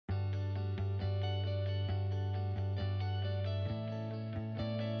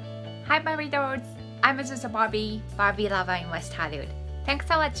Hi my readers! I'm Azusa Barbie, Barbie lover in West Hollywood. Thanks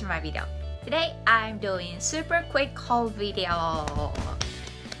for watching my video. Today I'm doing super quick haul video.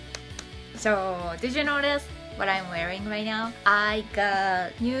 So did you notice what I'm wearing right now? I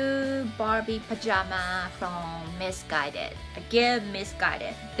got new Barbie pajama from Missguided. Again,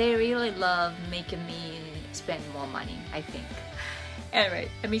 Missguided. They really love making me spend more money, I think. Anyway,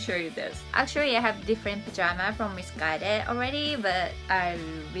 let me show you this. Actually, I have different pajama from Missguided already, but I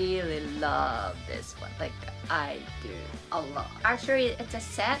really love this one. Like, I do a lot. Actually, it's a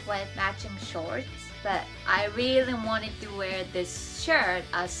set with matching shorts, but I really wanted to wear this shirt,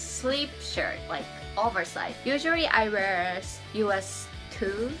 a sleep shirt, like oversized. Usually, I wear US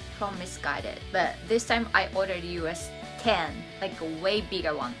 2 from Missguided, but this time I ordered US 10, like a way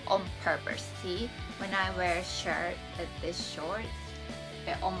bigger one on purpose. See, when I wear a shirt with this short,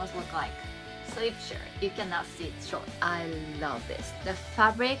 it almost looks like sleep shirt. You cannot see it short. I love this. The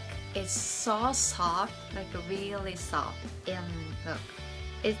fabric is so soft, like really soft. And look,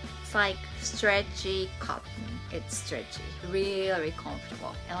 it's like stretchy cotton. It's stretchy, really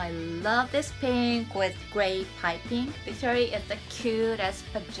comfortable. And I love this pink with gray piping. Literally, it's the cutest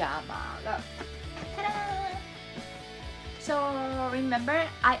pajama. Look. Ta-da! So remember,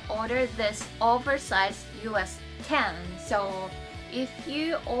 I ordered this oversized US 10. So if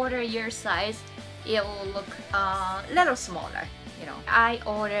you order your size, it will look a little smaller, you know. I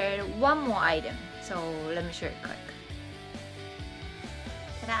ordered one more item, so let me show you quick.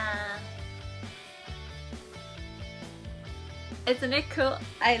 Ta-da! Isn't it cool?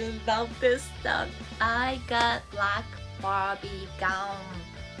 I love this stuff. I got black Barbie gown.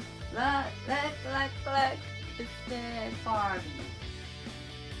 Look. It's the Barbie.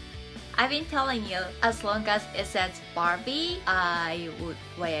 I've been telling you, as long as it says Barbie, I would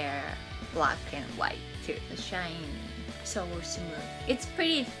wear black and white too. The shiny, so smooth. It's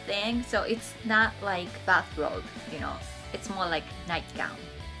pretty thin, so it's not like bathrobe, you know. It's more like nightgown.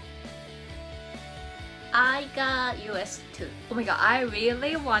 I got US 2. Oh my god, I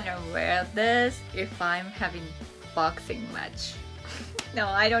really want to wear this if I'm having boxing match. No,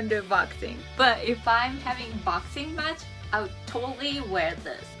 I don't do boxing. But if I'm having boxing match, I would totally wear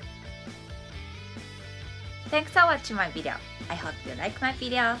this. Thanks for watching my video. I hope you like my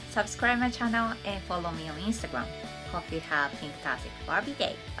video, subscribe my channel, and follow me on Instagram. Hope you have a fantastic Barbie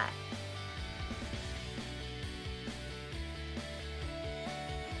day. Bye.